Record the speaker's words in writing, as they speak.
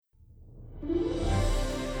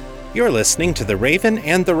You're listening to The Raven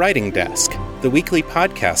and the Writing Desk, the weekly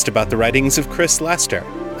podcast about the writings of Chris Lester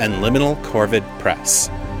and Liminal Corvid Press.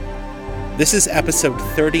 This is episode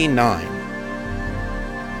 39.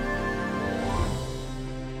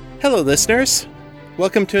 Hello, listeners.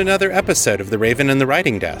 Welcome to another episode of The Raven and the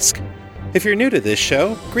Writing Desk. If you're new to this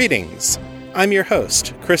show, greetings. I'm your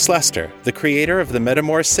host, Chris Lester, the creator of the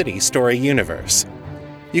Metamor City story universe.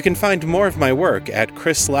 You can find more of my work at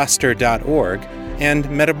chrislester.org and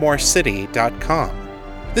metamorcity.com.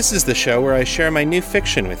 This is the show where I share my new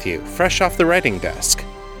fiction with you, fresh off the writing desk.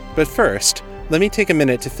 But first, let me take a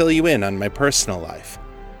minute to fill you in on my personal life.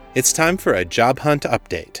 It's time for a job hunt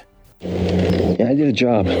update. Yeah, I did a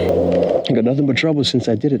job. I got nothing but trouble since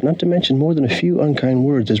I did it, not to mention more than a few unkind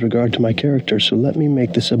words as regard to my character, so let me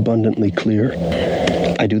make this abundantly clear.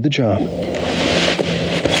 I do the job.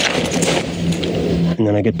 And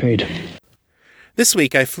then I get paid. This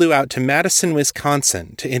week, I flew out to Madison,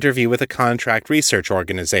 Wisconsin to interview with a contract research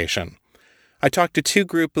organization. I talked to 2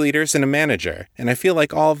 group leaders and a manager, and I feel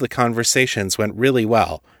like all of the conversations went really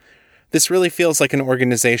well. This really feels like an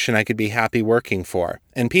organization I could be happy working for,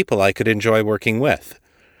 and people I could enjoy working with.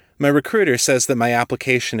 My recruiter says that my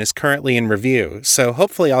application is currently in review, so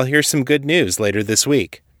hopefully I'll hear some good news later this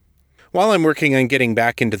week. While I'm working on getting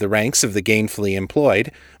back into the ranks of the gainfully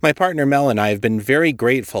employed, my partner Mel and I have been very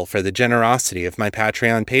grateful for the generosity of my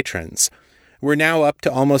Patreon patrons. We're now up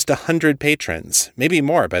to almost 100 patrons, maybe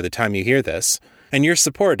more by the time you hear this, and your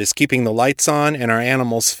support is keeping the lights on and our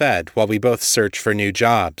animals fed while we both search for new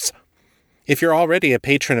jobs. If you're already a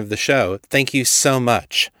patron of the show, thank you so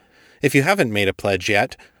much. If you haven't made a pledge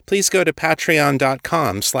yet, please go to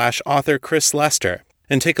patreon.com/author Chris Lester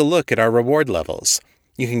and take a look at our reward levels.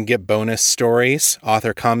 You can get bonus stories,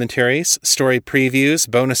 author commentaries, story previews,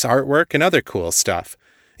 bonus artwork, and other cool stuff,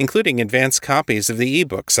 including advanced copies of the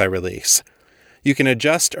ebooks I release. You can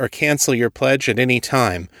adjust or cancel your pledge at any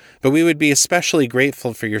time, but we would be especially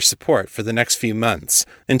grateful for your support for the next few months,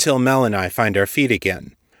 until Mel and I find our feet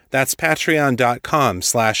again. That's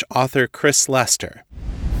patreon.com/author Chris Lester.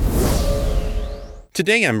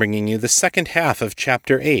 Today I'm bringing you the second half of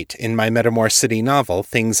Chapter 8 in my Metamor City novel,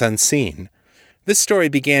 Things Unseen. This story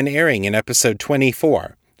began airing in episode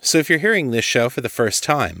 24, so if you're hearing this show for the first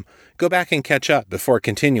time, go back and catch up before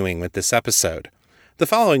continuing with this episode. The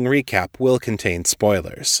following recap will contain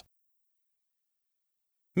spoilers.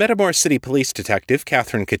 Metamor City Police Detective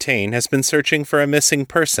Catherine Catane has been searching for a missing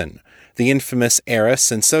person, the infamous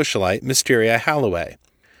heiress and socialite Mysteria Halloway.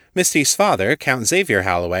 Misty's father, Count Xavier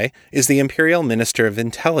Halloway, is the Imperial Minister of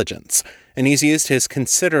Intelligence, and he's used his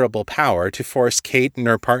considerable power to force Kate and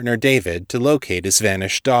her partner David to locate his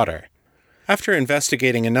vanished daughter. After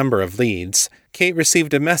investigating a number of leads, Kate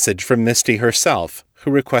received a message from Misty herself,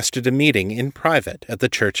 who requested a meeting in private at the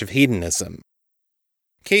Church of Hedonism.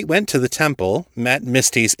 Kate went to the temple, met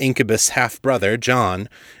Misty's incubus half-brother, John,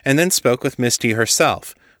 and then spoke with Misty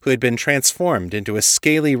herself, who had been transformed into a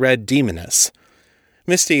scaly red demoness.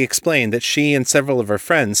 Misty explained that she and several of her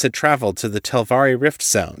friends had traveled to the Telvari Rift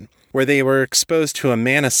Zone, where they were exposed to a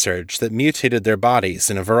mana surge that mutated their bodies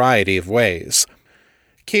in a variety of ways.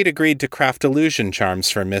 Kate agreed to craft illusion charms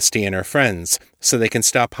for Misty and her friends, so they can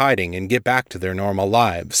stop hiding and get back to their normal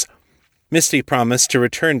lives. Misty promised to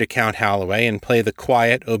return to Count Halloway and play the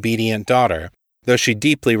quiet, obedient daughter, though she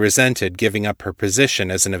deeply resented giving up her position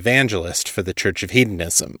as an evangelist for the Church of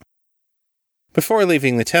Hedonism. Before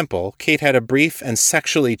leaving the temple, Kate had a brief and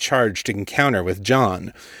sexually charged encounter with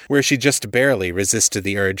John, where she just barely resisted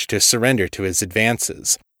the urge to surrender to his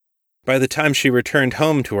advances. By the time she returned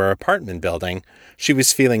home to her apartment building, she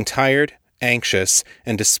was feeling tired, anxious,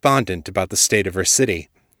 and despondent about the state of her city.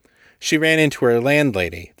 She ran into her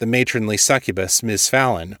landlady, the matronly succubus, Ms.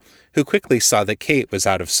 Fallon, who quickly saw that Kate was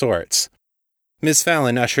out of sorts. Ms.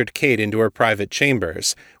 Fallon ushered Kate into her private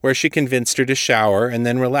chambers, where she convinced her to shower and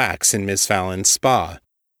then relax in Ms. Fallon's spa.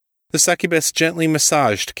 The succubus gently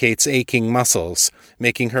massaged Kate's aching muscles,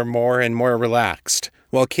 making her more and more relaxed,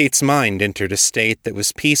 while Kate's mind entered a state that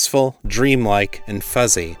was peaceful, dreamlike, and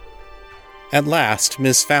fuzzy. At last,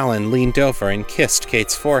 Ms. Fallon leaned over and kissed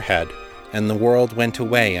Kate's forehead, and the world went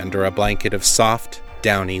away under a blanket of soft,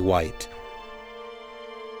 downy white.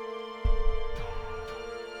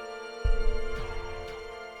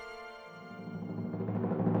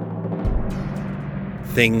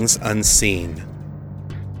 Things Unseen,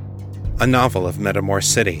 a novel of Metamor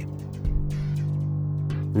City.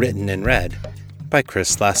 Written and read by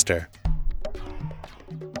Chris Lester.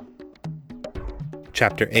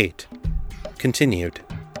 Chapter 8. Continued.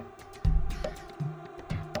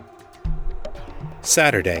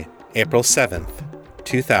 Saturday, April 7th,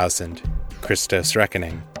 2000, Christos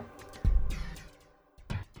Reckoning.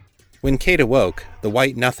 When Kate awoke, the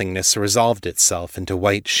white nothingness resolved itself into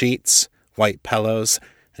white sheets, white pillows,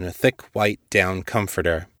 and a thick white down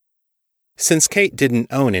comforter. Since Kate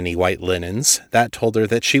didn't own any white linens, that told her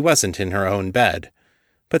that she wasn't in her own bed,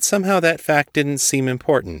 but somehow that fact didn't seem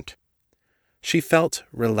important. She felt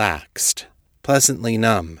relaxed, pleasantly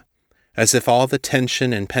numb, as if all the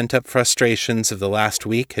tension and pent-up frustrations of the last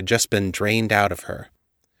week had just been drained out of her.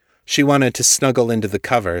 She wanted to snuggle into the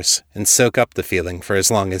covers and soak up the feeling for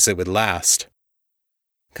as long as it would last.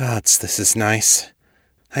 Gods, this is nice.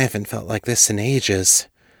 I haven't felt like this in ages.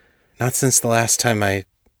 Not since the last time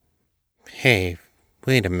Hey,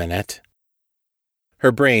 wait a minute.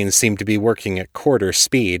 Her brain seemed to be working at quarter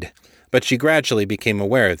speed, but she gradually became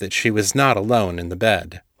aware that she was not alone in the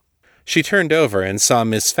bed. She turned over and saw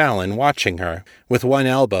Miss Fallon watching her, with one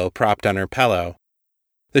elbow propped on her pillow.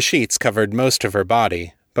 The sheets covered most of her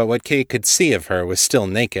body, but what Kate could see of her was still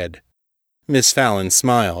naked. Miss Fallon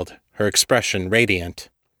smiled, her expression radiant.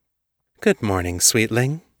 "Good morning,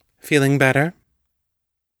 sweetling. Feeling better?"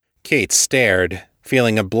 Kate stared,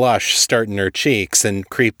 feeling a blush start in her cheeks and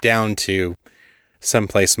creep down to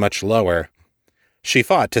someplace much lower. She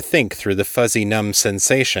fought to think through the fuzzy numb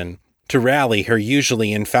sensation, to rally her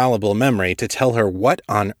usually infallible memory to tell her what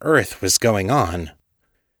on earth was going on.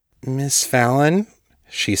 "Miss Fallon,"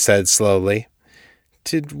 she said slowly,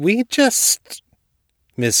 "did we just—"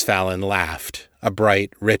 Miss Fallon laughed, a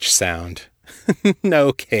bright, rich sound.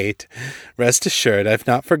 "No, Kate. Rest assured I've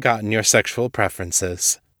not forgotten your sexual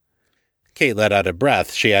preferences." Kate let out a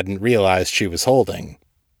breath she hadn't realized she was holding.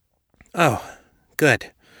 "Oh,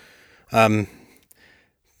 good. The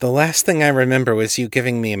last thing I remember was you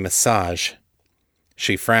giving me a massage."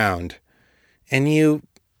 She frowned. "And you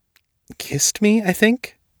kissed me, I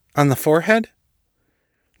think? On the forehead?"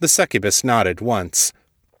 The succubus nodded once.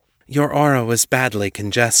 "Your aura was badly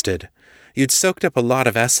congested. You'd soaked up a lot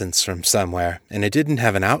of essence from somewhere, and it didn't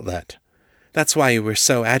have an outlet. That's why you were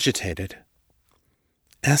so agitated."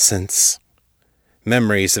 Essence.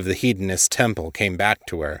 Memories of the hedonist temple came back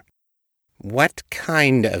to her. What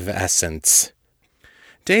kind of essence?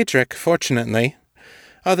 Daedric, fortunately.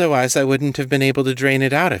 Otherwise I wouldn't have been able to drain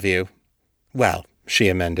it out of you. Well, she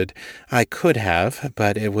amended, I could have,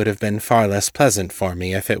 but it would have been far less pleasant for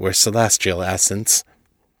me if it were celestial essence.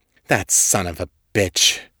 That son of a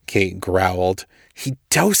bitch, Kate growled. He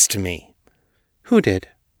dosed me. Who did?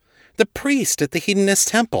 The priest at the hedonist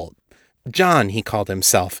temple. John, he called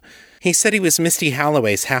himself. He said he was Misty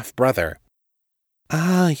Halloway's half-brother.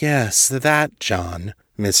 Ah, yes, that John,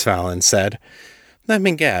 Miss Fallon said. Let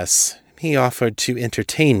me guess. He offered to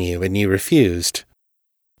entertain you, and you refused.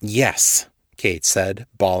 Yes, Kate said,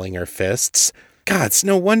 balling her fists. Gods,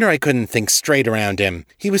 no wonder I couldn't think straight around him.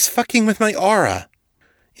 He was fucking with my aura.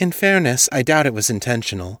 In fairness, I doubt it was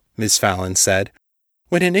intentional, Miss Fallon said.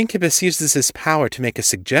 When an incubus uses his power to make a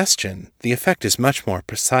suggestion, the effect is much more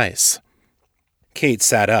precise. Kate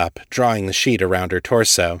sat up, drawing the sheet around her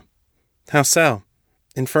torso. How so?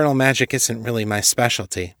 Infernal magic isn't really my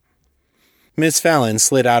specialty. Miss Fallon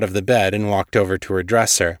slid out of the bed and walked over to her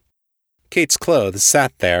dresser. Kate's clothes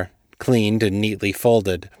sat there, cleaned and neatly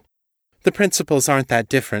folded. The principles aren't that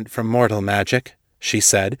different from mortal magic, she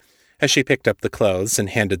said, as she picked up the clothes and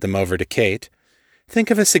handed them over to Kate.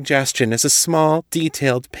 Think of a suggestion as a small,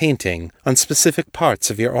 detailed painting on specific parts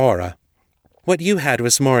of your aura. What you had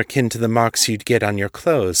was more akin to the marks you'd get on your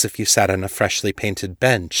clothes if you sat on a freshly painted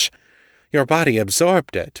bench. Your body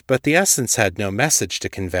absorbed it, but the essence had no message to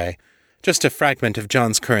convey, just a fragment of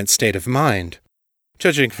John's current state of mind.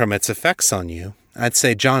 Judging from its effects on you, I'd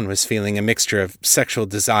say John was feeling a mixture of sexual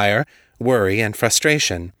desire, worry, and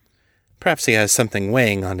frustration. Perhaps he has something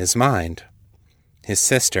weighing on his mind. His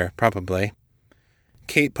sister, probably.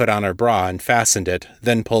 Kate put on her bra and fastened it,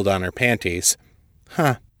 then pulled on her panties.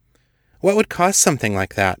 Huh. What would cause something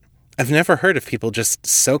like that? I've never heard of people just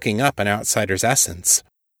soaking up an outsider's essence.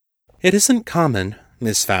 It isn't common,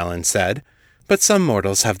 Miss Fallon said, but some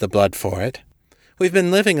mortals have the blood for it. We've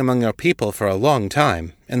been living among our people for a long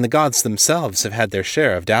time, and the gods themselves have had their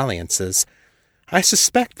share of dalliances. I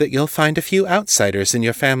suspect that you'll find a few outsiders in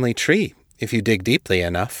your family tree, if you dig deeply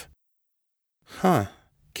enough. Huh,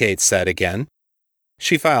 Kate said again.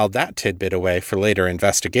 She filed that tidbit away for later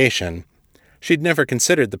investigation. She'd never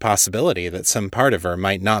considered the possibility that some part of her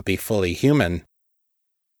might not be fully human.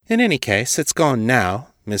 In any case, it's gone now,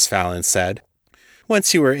 Miss Fallon said.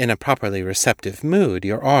 Once you were in a properly receptive mood,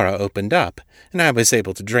 your aura opened up, and I was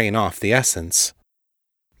able to drain off the essence.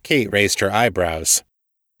 Kate raised her eyebrows.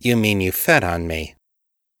 You mean you fed on me?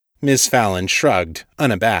 Miss Fallon shrugged,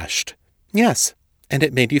 unabashed. Yes, and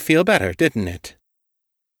it made you feel better, didn't it?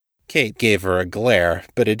 Kate gave her a glare,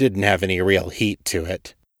 but it didn't have any real heat to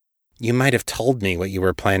it. You might have told me what you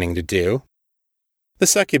were planning to do." The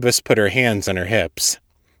succubus put her hands on her hips.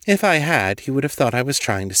 "If I had, you would have thought I was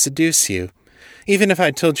trying to seduce you. Even if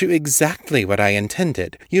I'd told you exactly what I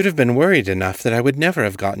intended, you'd have been worried enough that I would never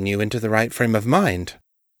have gotten you into the right frame of mind."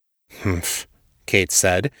 "Humph," Kate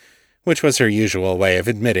said, which was her usual way of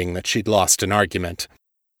admitting that she'd lost an argument.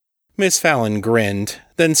 Miss Fallon grinned,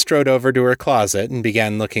 then strode over to her closet and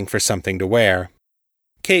began looking for something to wear.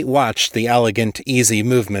 Kate watched the elegant, easy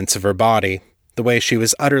movements of her body, the way she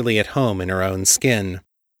was utterly at home in her own skin.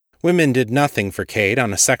 Women did nothing for Kate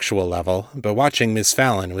on a sexual level, but watching Miss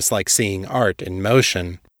Fallon was like seeing art in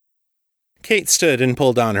motion. Kate stood and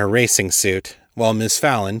pulled on her racing suit, while Miss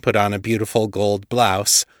Fallon put on a beautiful gold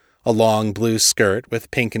blouse, a long blue skirt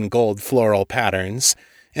with pink and gold floral patterns,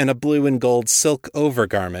 and a blue and gold silk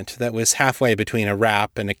overgarment that was halfway between a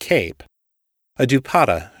wrap and a cape. A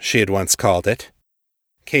dupatta, she had once called it.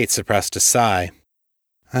 Kate suppressed a sigh.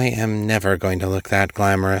 "I am never going to look that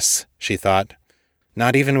glamorous," she thought.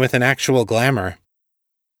 "Not even with an actual glamour."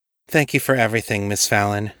 "Thank you for everything, Miss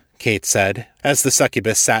Fallon," Kate said, as the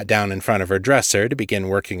succubus sat down in front of her dresser to begin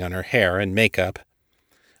working on her hair and makeup.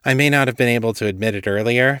 "I may not have been able to admit it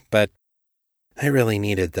earlier, but I really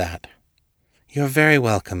needed that." "You're very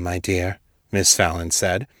welcome, my dear," Miss Fallon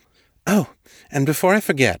said. "Oh, and before I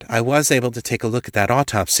forget, I was able to take a look at that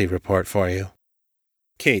autopsy report for you."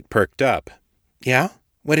 Kate perked up. "Yeah?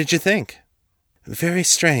 What did you think?" "Very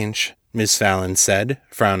strange," Miss Fallon said,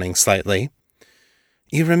 frowning slightly.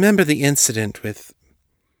 "You remember the incident with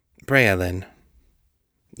Braelyn?"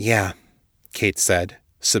 "Yeah," Kate said,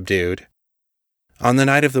 subdued. On the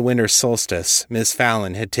night of the winter solstice, Miss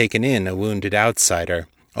Fallon had taken in a wounded outsider,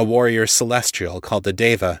 a warrior celestial called the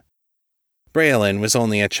Deva. Braelyn was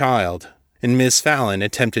only a child, and Miss Fallon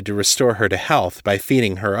attempted to restore her to health by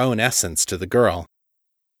feeding her own essence to the girl.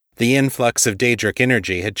 The influx of Daedric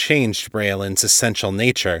energy had changed Braelyn's essential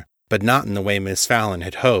nature, but not in the way Miss Fallon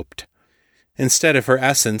had hoped. Instead of her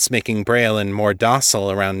essence making Braelyn more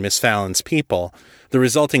docile around Miss Fallon's people, the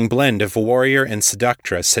resulting blend of warrior and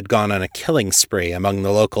seductress had gone on a killing spree among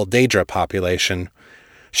the local Daedra population.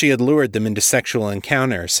 She had lured them into sexual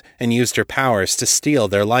encounters and used her powers to steal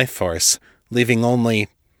their life force, leaving only—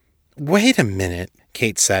 "Wait a minute,"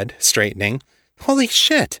 Kate said, straightening. "Holy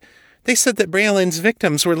shit! They said that Braelyn's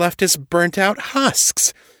victims were left as burnt-out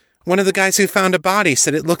husks. One of the guys who found a body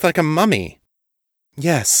said it looked like a mummy."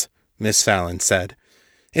 "Yes," Miss Fallon said.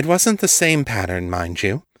 "It wasn't the same pattern, mind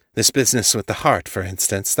you. This business with the heart, for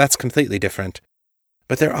instance, that's completely different.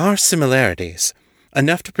 But there are similarities,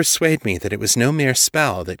 enough to persuade me that it was no mere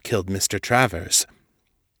spell that killed Mr. Travers."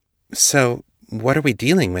 "So, what are we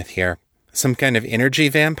dealing with here? Some kind of energy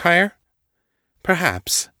vampire?"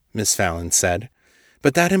 "Perhaps," Miss Fallon said.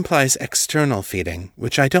 "But that implies external feeding,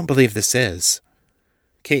 which I don't believe this is."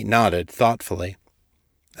 Kate nodded thoughtfully.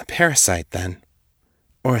 "A parasite, then."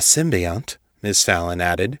 "Or a symbiont," Miss Fallon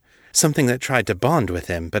added. "Something that tried to bond with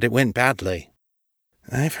him, but it went badly."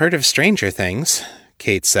 "I've heard of stranger things,"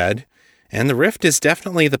 Kate said, "and the Rift is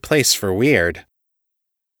definitely the place for weird."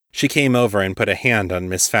 She came over and put a hand on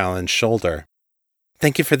Miss Fallon's shoulder.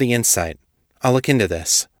 "Thank you for the insight. I'll look into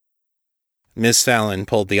this." Miss Fallon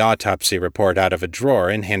pulled the autopsy report out of a drawer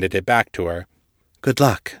and handed it back to her. "Good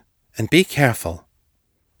luck, and be careful."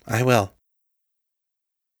 "I will."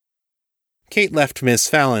 Kate left Miss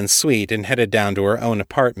Fallon's suite and headed down to her own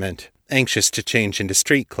apartment, anxious to change into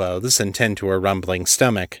street clothes and tend to her rumbling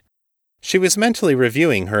stomach. She was mentally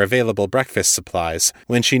reviewing her available breakfast supplies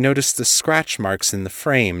when she noticed the scratch marks in the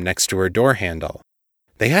frame next to her door handle.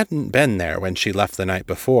 They hadn't been there when she left the night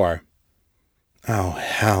before. Oh,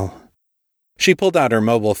 hell. She pulled out her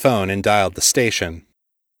mobile phone and dialed the station.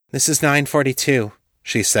 "This is 942,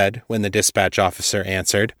 she said when the dispatch officer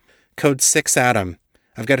answered. "Code 6 Adam.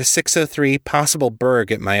 I've got a 603 possible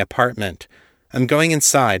Berg at my apartment. I'm going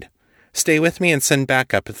inside. Stay with me and send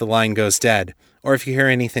backup if the line goes dead, or if you hear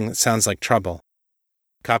anything that sounds like trouble."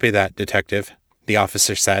 "Copy that, detective," the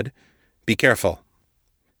officer said. "Be careful."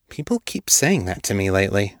 "People keep saying that to me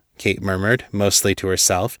lately," Kate murmured, mostly to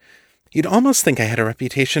herself. "You'd almost think I had a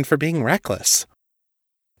reputation for being reckless."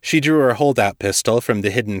 She drew her holdout pistol from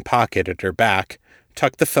the hidden pocket at her back,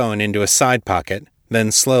 tucked the phone into a side pocket,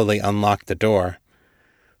 then slowly unlocked the door.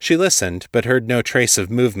 She listened, but heard no trace of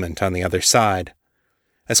movement on the other side.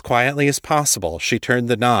 As quietly as possible, she turned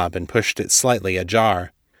the knob and pushed it slightly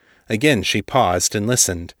ajar. Again she paused and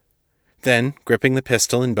listened. Then, gripping the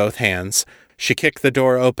pistol in both hands, she kicked the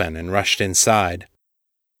door open and rushed inside.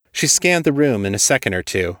 She scanned the room in a second or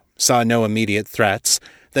two, saw no immediate threats,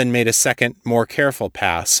 then made a second, more careful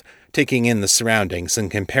pass, taking in the surroundings and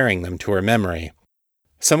comparing them to her memory.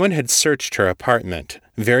 Someone had searched her apartment,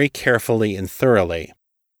 very carefully and thoroughly.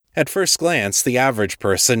 At first glance, the average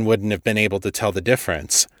person wouldn't have been able to tell the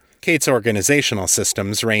difference. Kate's organizational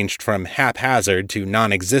systems ranged from haphazard to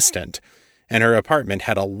non-existent, and her apartment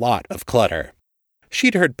had a lot of clutter.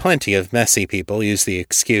 She'd heard plenty of messy people use the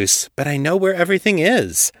excuse, "But I know where everything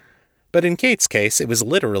is." But in Kate's case, it was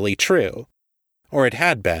literally true. Or it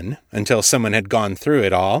had been, until someone had gone through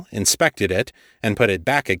it all, inspected it, and put it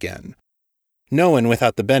back again. No one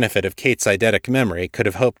without the benefit of Kate's eidetic memory could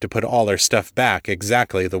have hoped to put all her stuff back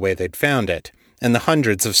exactly the way they'd found it, and the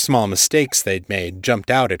hundreds of small mistakes they'd made jumped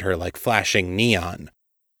out at her like flashing neon.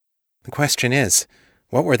 The question is,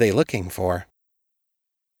 what were they looking for?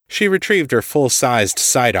 She retrieved her full-sized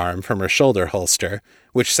sidearm from her shoulder holster,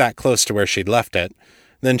 which sat close to where she'd left it,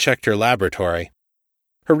 then checked her laboratory.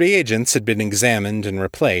 Her reagents had been examined and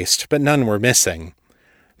replaced, but none were missing.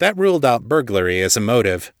 That ruled out burglary as a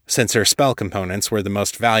motive, since her spell components were the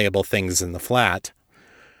most valuable things in the flat.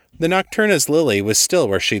 The Nocturna's lily was still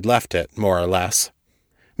where she'd left it, more or less.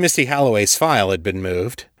 Misty Halloway's file had been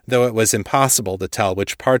moved, though it was impossible to tell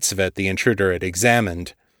which parts of it the intruder had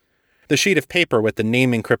examined. The sheet of paper with the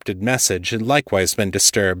name-encrypted message had likewise been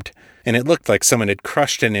disturbed, and it looked like someone had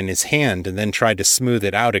crushed it in his hand and then tried to smooth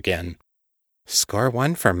it out again. Score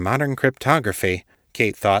 1 for modern cryptography,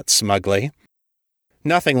 Kate thought smugly.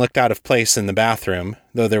 Nothing looked out of place in the bathroom,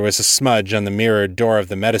 though there was a smudge on the mirrored door of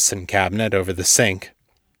the medicine cabinet over the sink.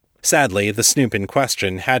 Sadly, the snoop in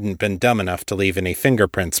question hadn't been dumb enough to leave any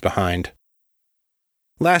fingerprints behind.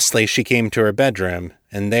 Lastly, she came to her bedroom,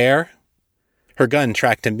 and there, her gun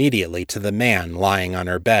tracked immediately to the man lying on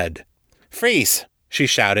her bed. "Freeze!" she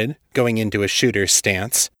shouted, going into a shooter's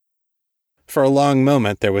stance. For a long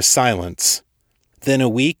moment there was silence. Then a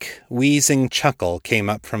weak, wheezing chuckle came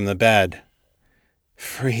up from the bed.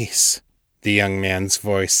 "Freeze," the young man's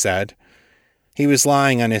voice said. He was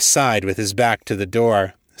lying on his side with his back to the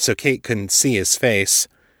door, so Kate couldn't see his face.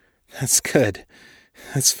 "That's good.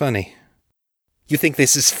 That's funny." "You think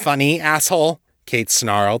this is funny, asshole?" Kate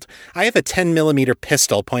snarled. "I have a 10mm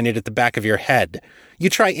pistol pointed at the back of your head. You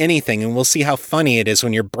try anything and we'll see how funny it is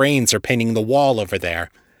when your brains are painting the wall over there.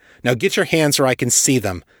 Now get your hands where I can see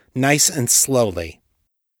them, nice and slowly."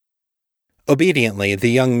 Obediently, the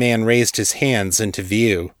young man raised his hands into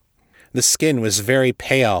view. The skin was very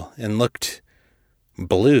pale and looked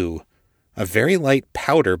blue, a very light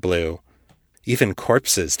powder blue. Even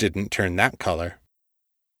corpses didn't turn that color.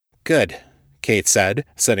 "Good," Kate said,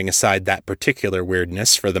 setting aside that particular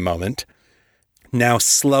weirdness for the moment. "Now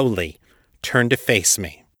slowly, turn to face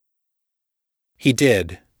me." He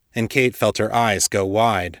did, and Kate felt her eyes go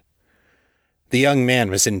wide. The young man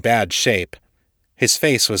was in bad shape. His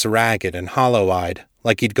face was ragged and hollow-eyed,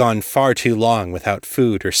 like he'd gone far too long without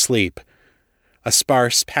food or sleep. A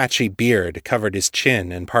sparse, patchy beard covered his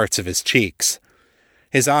chin and parts of his cheeks.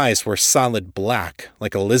 His eyes were solid black,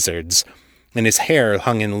 like a lizard's, and his hair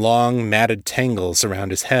hung in long, matted tangles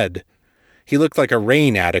around his head. He looked like a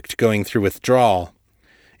rain addict going through withdrawal,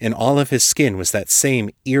 and all of his skin was that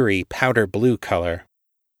same eerie powder blue color.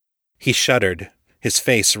 He shuddered, his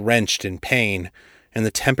face wrenched in pain, and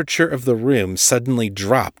the temperature of the room suddenly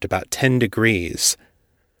dropped about 10 degrees.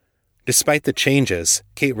 Despite the changes,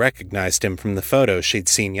 Kate recognized him from the photos she'd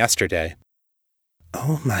seen yesterday.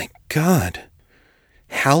 "Oh my God!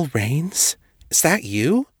 Hal Raines? Is that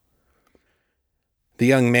you?" The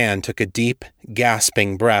young man took a deep,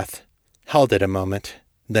 gasping breath, held it a moment,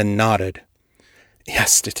 then nodded.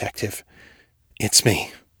 "Yes, Detective. It's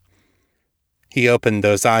me." He opened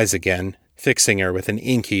those eyes again, fixing her with an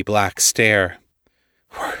inky black stare.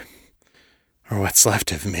 Or what's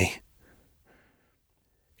left of me.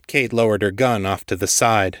 Kate lowered her gun off to the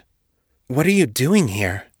side. "What are you doing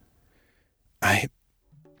here?" I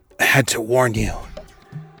had to warn you."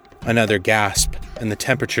 Another gasp, and the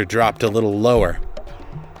temperature dropped a little lower.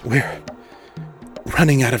 "We're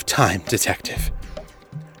running out of time, Detective.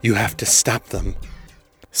 You have to stop them.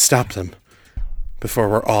 Stop them before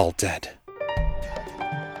we're all dead."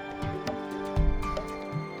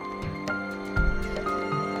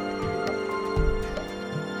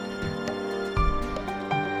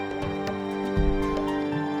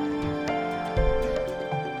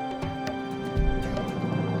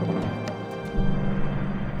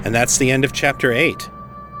 And that's the end of Chapter 8.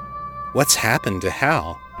 What's happened to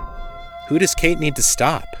Hal? Who does Kate need to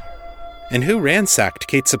stop? And who ransacked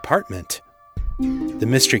Kate's apartment? The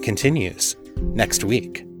mystery continues next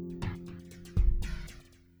week.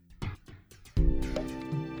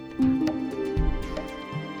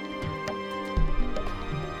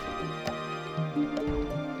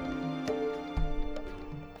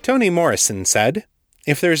 Toni Morrison said,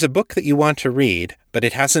 "If there's a book that you want to read, but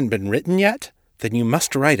it hasn't been written yet? Then you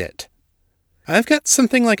must write it. I've got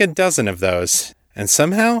something like a dozen of those, and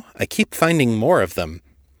somehow I keep finding more of them.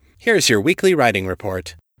 Here's your weekly writing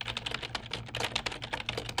report.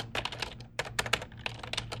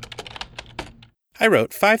 I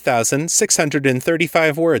wrote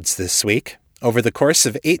 5,635 words this week, over the course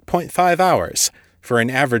of 8.5 hours, for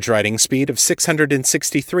an average writing speed of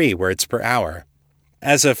 663 words per hour.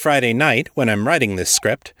 As of Friday night, when I'm writing this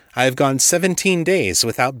script, I have gone 17 days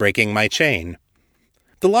without breaking my chain.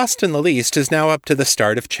 The Lost in the Least is now up to the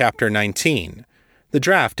start of Chapter 19. The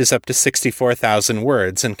draft is up to 64,000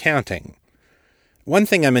 words and counting. One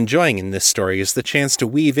thing I'm enjoying in this story is the chance to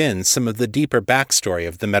weave in some of the deeper backstory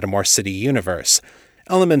of the Metamor City universe,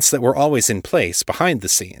 elements that were always in place behind the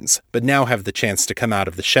scenes, but now have the chance to come out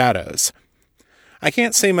of the shadows. I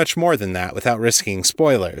can't say much more than that without risking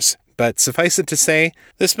spoilers, but suffice it to say,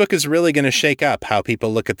 this book is really going to shake up how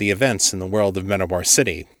people look at the events in the world of Metamor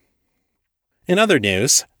City. In other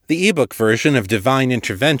news, the ebook version of Divine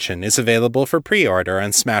Intervention is available for pre-order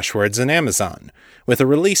on Smashwords and Amazon, with a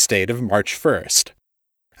release date of March 1st.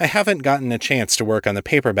 I haven't gotten a chance to work on the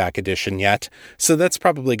paperback edition yet, so that's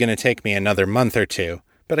probably going to take me another month or two,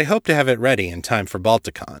 but I hope to have it ready in time for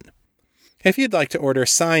Balticon. If you'd like to order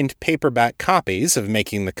signed paperback copies of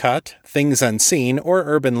Making the Cut, Things Unseen, or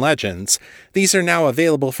Urban Legends, these are now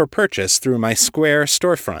available for purchase through my Square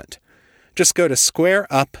storefront. Just go to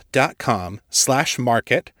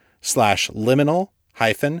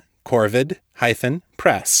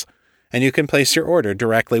squareup.com/market/liminal-corvid-press, and you can place your order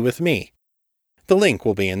directly with me. The link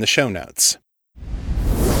will be in the show notes.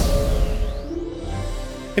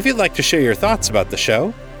 If you'd like to share your thoughts about the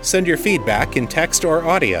show, send your feedback in text or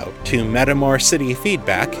audio to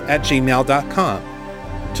metamorcityfeedback@gmail.com.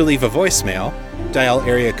 To leave a voicemail, dial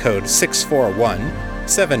area code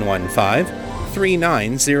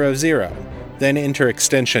 641-715-3900, then enter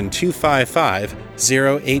extension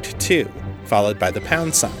 255082, followed by the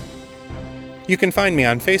pound sign. You can find me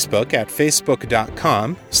on Facebook at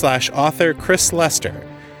facebook.com/author Chris Lester,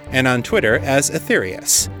 and on Twitter as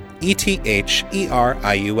Etherius,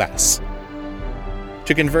 ETHERIUS.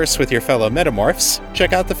 To converse with your fellow Metamorphs,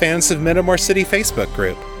 check out the Fans of Metamor City Facebook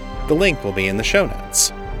group. The link will be in the show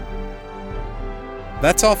notes.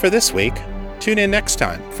 That's all for this week. Tune in next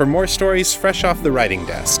time for more stories fresh off the writing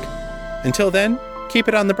desk. Until then, keep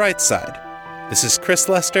it on the bright side. This is Chris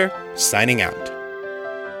Lester, signing out.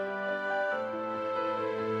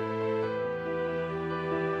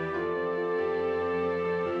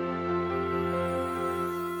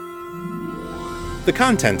 The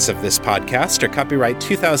contents of this podcast are copyright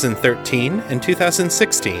 2013 and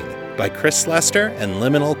 2016 by Chris Lester and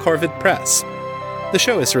Liminal Corvid Press. The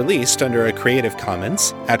show is released under a Creative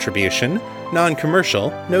Commons, Attribution,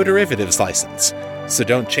 Non-Commercial, No Derivatives license, so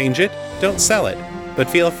don't change it, don't sell it,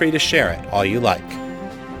 but feel free to share it all you like.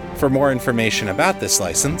 For more information about this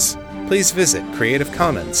license, please visit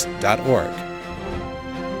creativecommons.org.